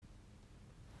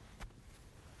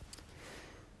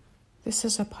This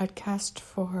is a podcast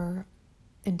for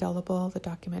Indelible, the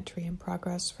documentary in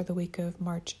progress for the week of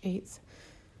March 8th,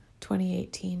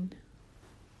 2018.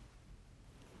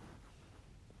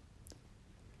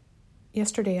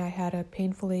 Yesterday I had a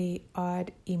painfully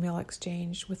odd email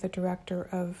exchange with the director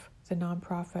of the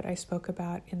nonprofit I spoke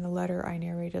about in the letter I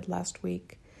narrated last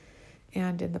week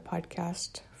and in the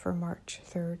podcast for March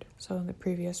 3rd, so in the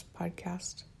previous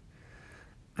podcast.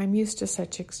 I'm used to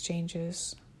such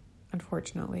exchanges,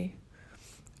 unfortunately.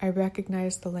 I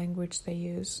recognize the language they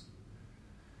use.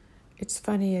 It's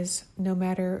funny as no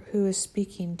matter who is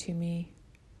speaking to me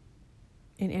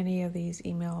in any of these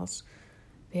emails,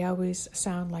 they always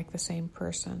sound like the same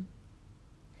person.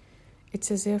 It's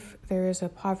as if there is a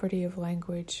poverty of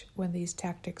language when these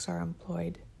tactics are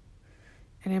employed,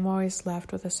 and I'm always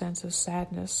left with a sense of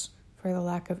sadness for the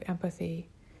lack of empathy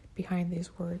behind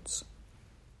these words,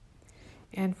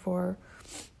 and for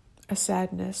a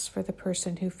sadness for the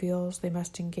person who feels they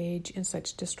must engage in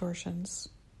such distortions.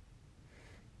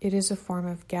 It is a form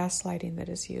of gaslighting that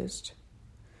is used,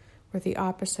 where the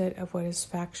opposite of what is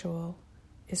factual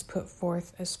is put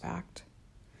forth as fact,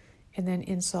 and then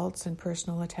insults and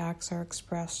personal attacks are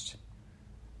expressed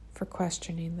for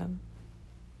questioning them.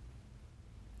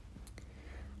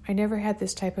 I never had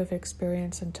this type of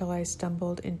experience until I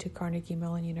stumbled into Carnegie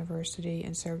Mellon University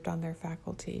and served on their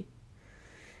faculty.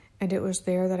 And it was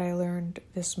there that I learned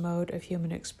this mode of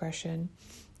human expression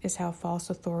is how false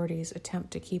authorities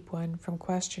attempt to keep one from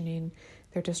questioning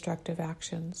their destructive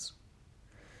actions.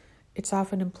 It's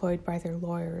often employed by their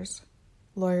lawyers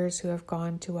who have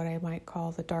gone to what I might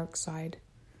call the dark side.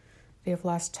 They have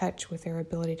lost touch with their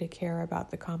ability to care about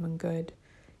the common good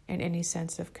and any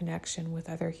sense of connection with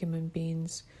other human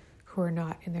beings who are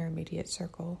not in their immediate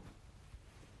circle.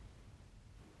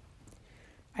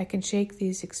 I can shake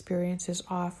these experiences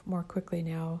off more quickly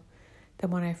now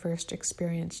than when I first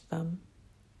experienced them.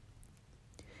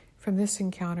 From this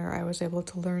encounter, I was able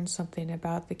to learn something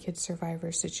about the kid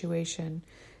survivor's situation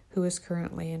who is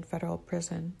currently in federal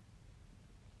prison.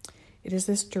 It is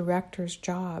this director's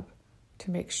job to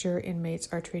make sure inmates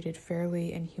are treated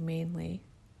fairly and humanely.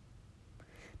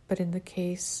 But in the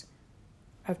case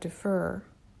of Defer,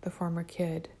 the former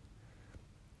kid,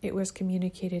 it was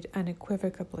communicated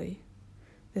unequivocally.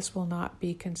 This will not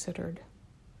be considered.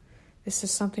 This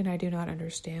is something I do not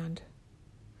understand.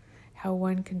 How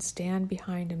one can stand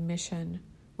behind a mission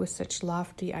with such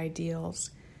lofty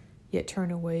ideals, yet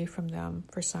turn away from them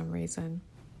for some reason.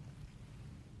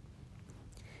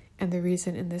 And the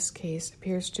reason in this case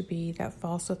appears to be that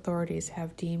false authorities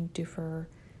have deemed Defer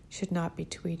should not be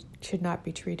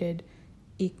treated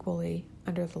equally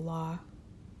under the law.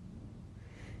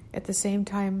 At the same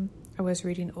time, I was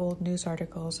reading old news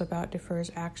articles about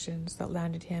Defer's actions that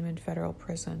landed him in federal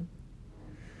prison.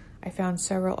 I found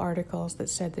several articles that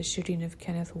said the shooting of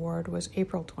Kenneth Ward was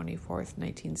April 24th,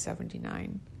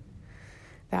 1979.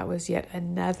 That was yet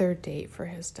another date for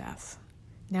his death.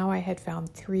 Now I had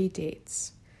found 3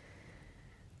 dates.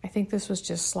 I think this was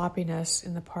just sloppiness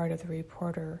in the part of the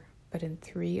reporter, but in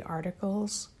 3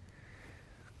 articles,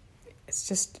 it's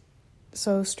just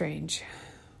so strange.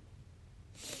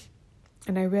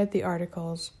 And I read the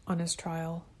articles on his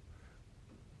trial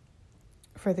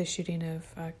for the shooting of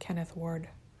Kenneth Ward,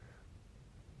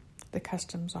 the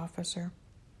customs officer.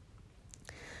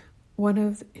 One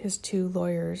of his 2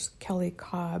 lawyers, Kelly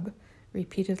Cobb,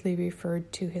 repeatedly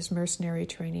referred to his mercenary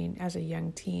training as a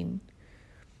young teen.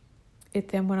 It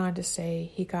then went on to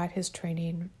say he got his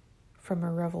training from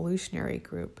a revolutionary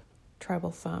group,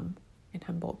 Tribal Thumb, in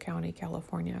Humboldt County,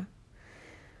 California.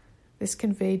 This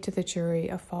conveyed to the jury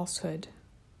a falsehood.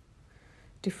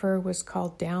 Defer was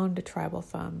called down to Tribal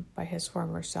Thumb by his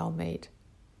former cellmate,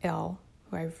 Elle,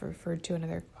 who I've referred to in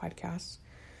other podcasts.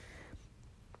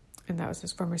 And that was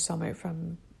his former cellmate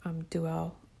from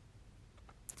Duell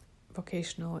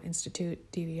Vocational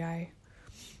Institute, DVI,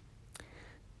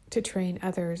 to train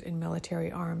others in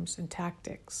military arms and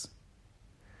tactics.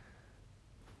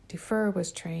 Defer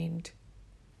was trained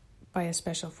by a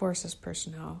special forces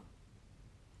personnel,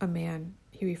 a man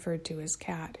he referred to as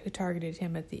Cat, who targeted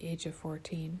him at the age of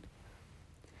 14.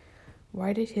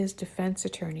 Why did his defense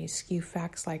attorney skew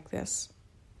facts like this?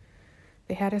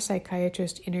 They had a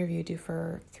psychiatrist interview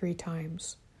Defer 3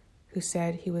 times, who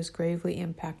said he was gravely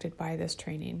impacted by this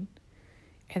training,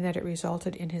 and that it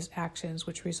resulted in his actions,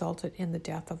 which resulted in the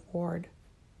death of Ward.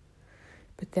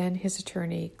 But then his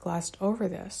attorney glossed over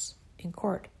this in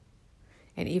court,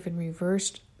 and even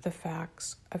reversed the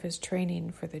facts of his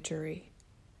training for the jury.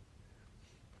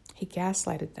 He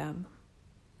gaslighted them.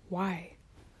 Why?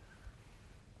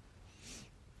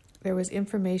 There was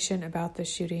information about the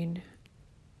shooting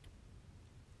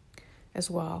as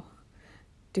well.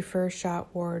 Dufour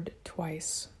shot Ward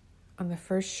twice. On the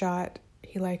first shot,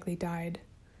 he likely died.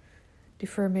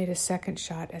 Dufour made a second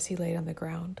shot as he laid on the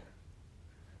ground.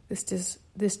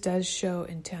 This does show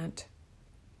intent,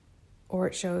 or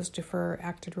it shows Dufour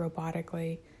acted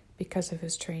robotically because of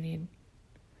his training.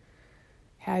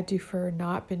 Had Dufour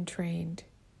not been trained,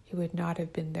 he would not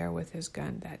have been there with his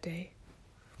gun that day.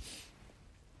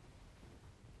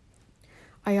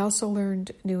 I also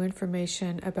learned new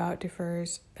information about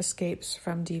Dufour's escapes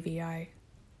from DVI.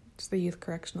 It's the Youth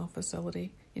Correctional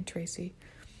Facility in Tracy.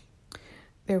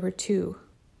 There were two.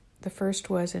 The first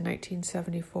was in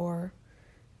 1974,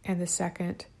 and the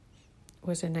second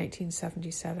was in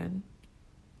 1977.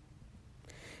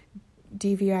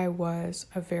 DVI was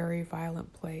a very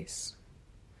violent place.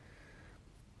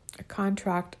 A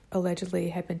contract allegedly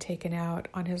had been taken out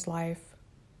on his life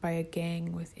by a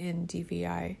gang within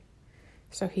DVI,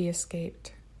 so he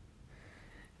escaped.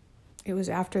 It was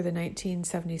after the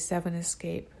 1977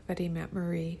 escape that he met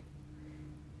Marie,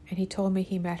 and he told me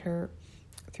he met her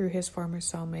through his former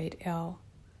cellmate, Elle.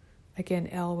 Again,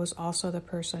 Elle was also the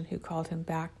person who called him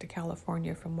back to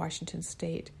California from Washington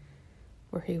State,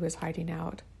 where he was hiding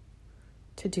out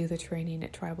to do the training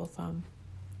at Tribal Thumb.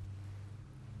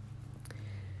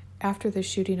 After the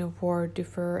shooting of Ward,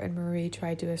 Dufour and Marie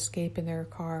tried to escape in their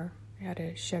car. They had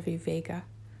a Chevy Vega.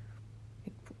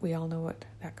 We all know what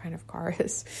that kind of car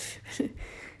is.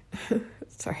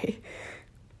 Sorry.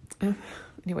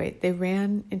 Anyway, they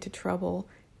ran into trouble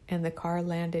and the car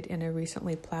landed in a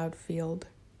recently plowed field.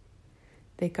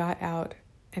 They got out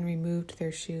and removed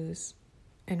their shoes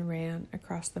and ran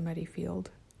across the muddy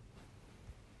field.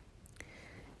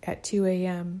 At 2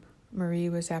 a.m., Marie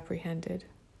was apprehended.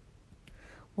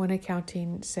 One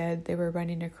accounting said they were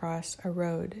running across a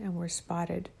road and were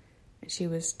spotted, and she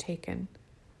was taken.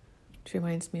 Which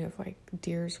reminds me of like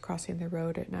deers crossing the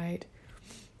road at night.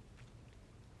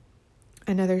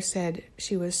 Another said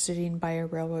she was sitting by a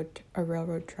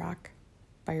railroad track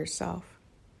by herself,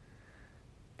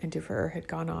 and Dufour had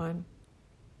gone on.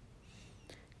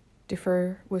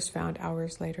 Dufour was found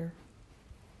hours later.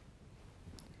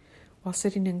 While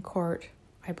sitting in court,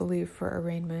 I believe for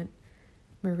arraignment,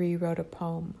 Marie wrote a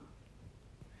poem.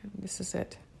 And this is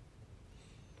it.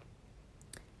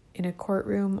 In a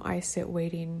courtroom, I sit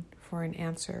waiting for an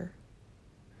answer.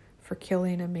 For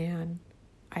killing a man,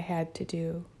 I had to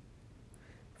do.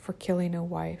 For killing a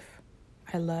wife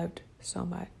I loved so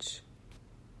much.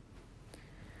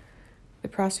 The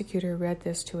prosecutor read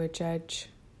this to a judge.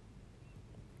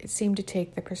 It seemed to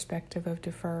take the perspective of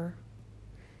Dufour,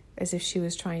 as if she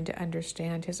was trying to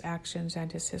understand his actions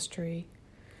and his history,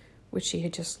 which she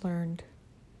had just learned.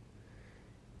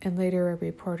 And later a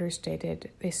reporter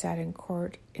stated they sat in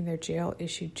court in their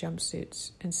jail-issued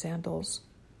jumpsuits and sandals,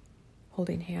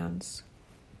 holding hands.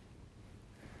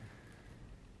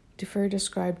 Dufour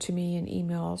described to me in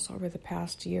emails over the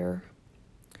past year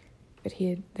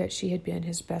that she had been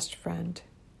his best friend.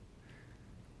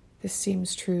 This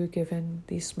seems true given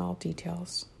these small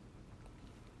details.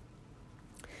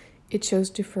 It shows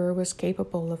Dufour was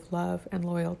capable of love and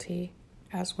loyalty,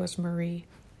 as was Marie.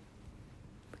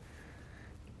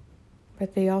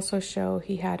 But they also show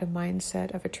he had a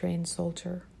mindset of a trained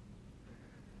soldier,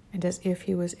 and as if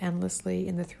he was endlessly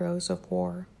in the throes of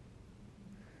war.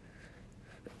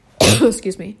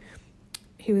 Excuse me.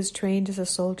 He was trained as a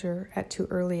soldier at too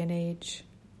early an age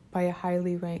by a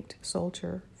highly ranked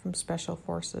soldier from Special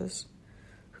Forces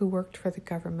who worked for the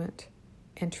government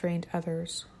and trained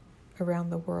others around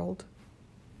the world.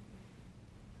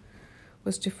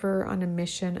 Was Dufour on a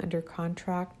mission under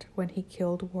contract when he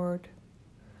killed Ward?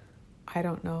 I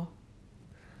don't know.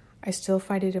 I still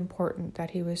find it important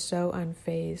that he was so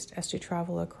unfazed as to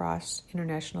travel across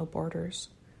international borders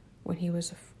when he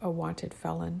was a wanted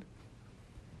felon.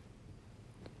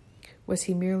 Was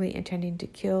he merely intending to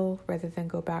kill rather than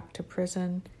go back to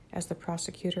prison, as the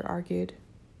prosecutor argued?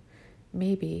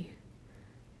 Maybe,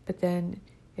 but then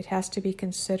it has to be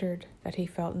considered that he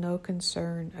felt no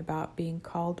concern about being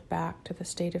called back to the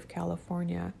state of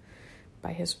California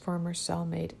by his former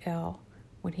cellmate, Elle,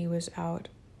 when he was out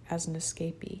as an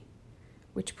escapee,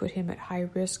 which put him at high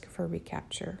risk for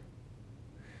recapture.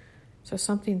 So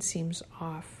something seems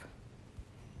off.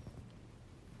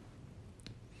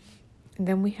 And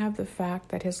then we have the fact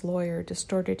that his lawyer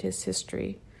distorted his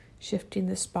history, shifting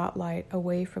the spotlight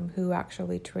away from who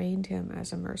actually trained him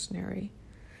as a mercenary,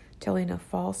 telling a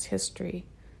false history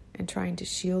and trying to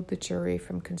shield the jury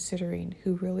from considering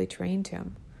who really trained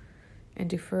him. And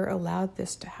Dufour allowed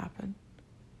this to happen.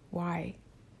 Why?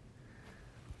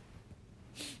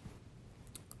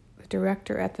 The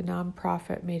director at the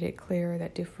nonprofit made it clear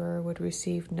that Dufour would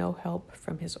receive no help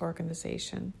from his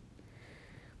organization.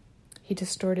 He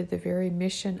distorted the very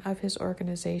mission of his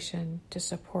organization to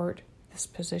support this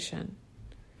position.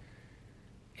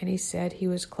 And he said he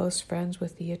was close friends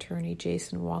with the attorney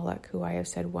Jason Wallach, who I have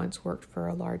said once worked for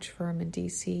a large firm in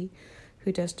D.C.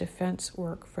 who does defense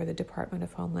work for the Department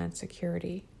of Homeland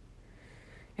Security,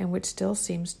 and which still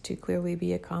seems to clearly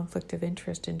be a conflict of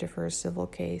interest in Defer's civil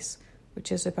case,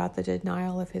 which is about the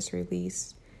denial of his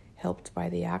release, helped by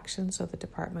the actions of the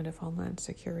Department of Homeland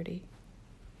Security.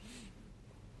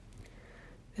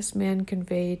 This man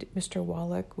conveyed Mr.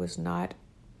 Wallach was not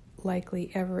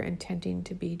likely ever intending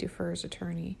to be Defer's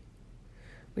attorney,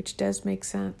 which does make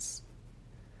sense,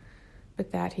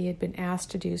 but that he had been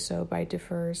asked to do so by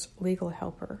Defer's legal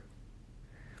helper.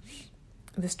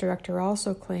 This director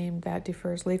also claimed that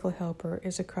Defer's legal helper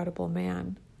is a credible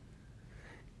man.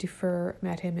 Defer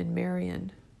met him in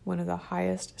Marion, one of the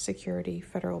highest security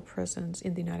federal prisons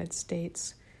in the United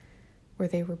States, where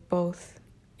they were both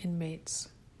inmates.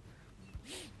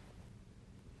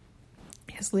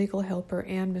 His legal helper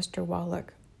and Mr.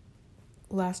 Wallach,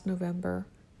 last November,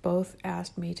 both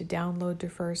asked me to download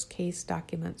Defer's case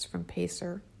documents from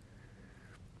Pacer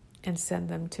and send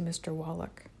them to Mr.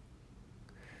 Wallach.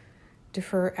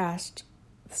 Defer asked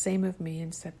the same of me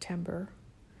in September.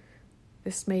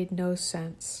 This made no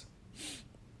sense.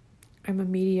 I'm a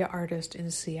media artist in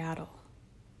Seattle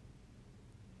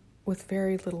with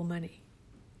very little money.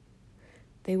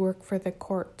 They work for the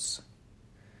courts.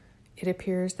 It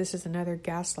appears this is another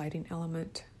gaslighting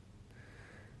element.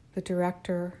 The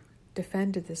director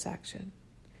defended this action,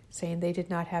 saying they did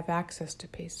not have access to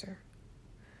Pacer.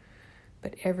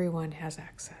 But everyone has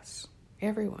access.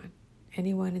 Everyone.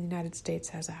 Anyone in the United States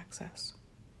has access.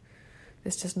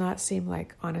 This does not seem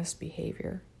like honest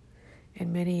behavior,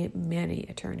 and many, many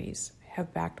attorneys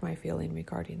have backed my feeling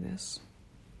regarding this.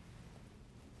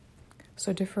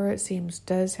 So Defer, it seems,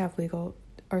 does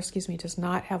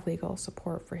not have legal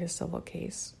support for his civil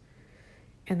case,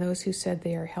 and those who said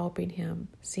they are helping him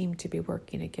seem to be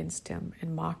working against him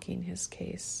and mocking his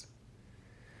case.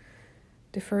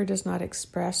 Defer does not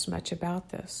express much about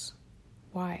this.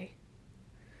 Why?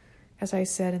 As I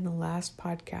said in the last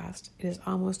podcast, it is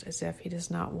almost as if he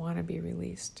does not want to be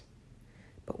released.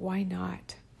 But why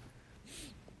not?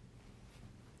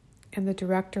 And the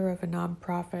director of a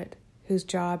nonprofit whose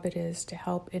job it is to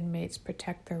help inmates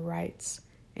protect their rights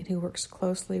and who works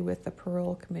closely with the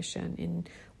Parole Commission in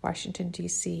Washington,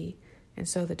 D.C., and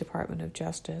so the Department of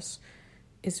Justice,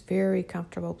 is very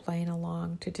comfortable playing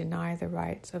along to deny the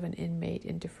rights of an inmate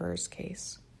in Defer's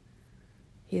case.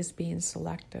 He is being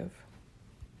selective.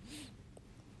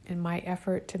 And my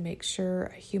effort to make sure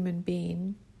a human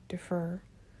being, Defer,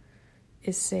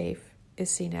 is safe is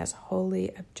seen as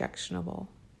wholly objectionable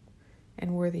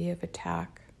and worthy of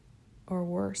attack, or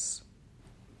worse.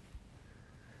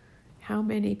 How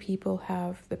many people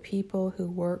have the people who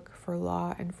work for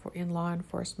in law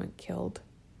enforcement killed,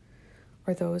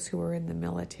 or those who were in the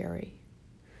military?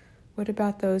 What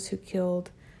about those who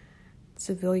killed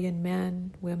civilian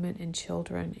men, women, and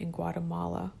children in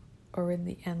Guatemala, or in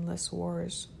the endless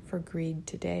wars for greed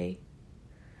today?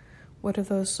 What of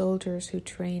those soldiers who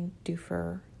trained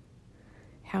Defer?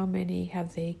 How many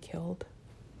have they killed?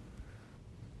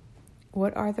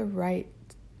 What are their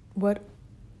rights? Why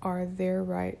are their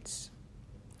rights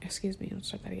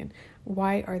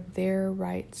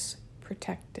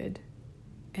protected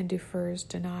and Defer's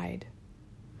denied?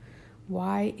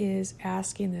 Why is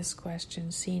asking this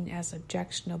question seen as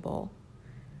objectionable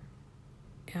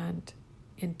and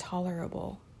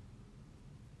intolerable?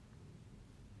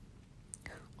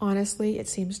 Honestly, it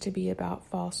seems to be about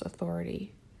false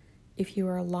authority. If you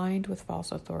are aligned with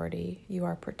false authority, you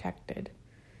are protected.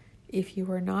 If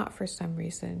you are not for some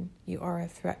reason, you are a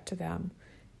threat to them,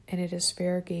 and it is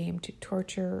fair game to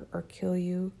torture or kill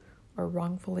you or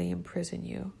wrongfully imprison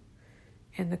you.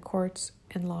 And the courts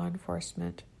and law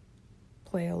enforcement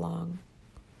play along.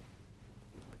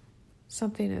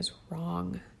 Something is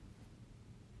wrong.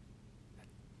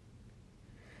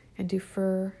 And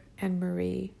Defer and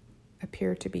Marie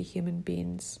appear to be human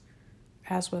beings,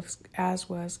 as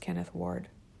was Kenneth Ward.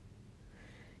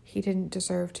 He didn't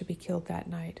deserve to be killed that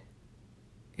night.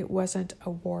 It wasn't a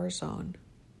war zone,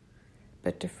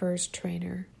 but Defer's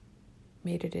trainer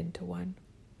made it into one.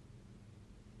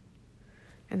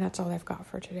 And that's all I've got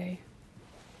for today.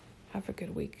 Have a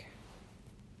good week.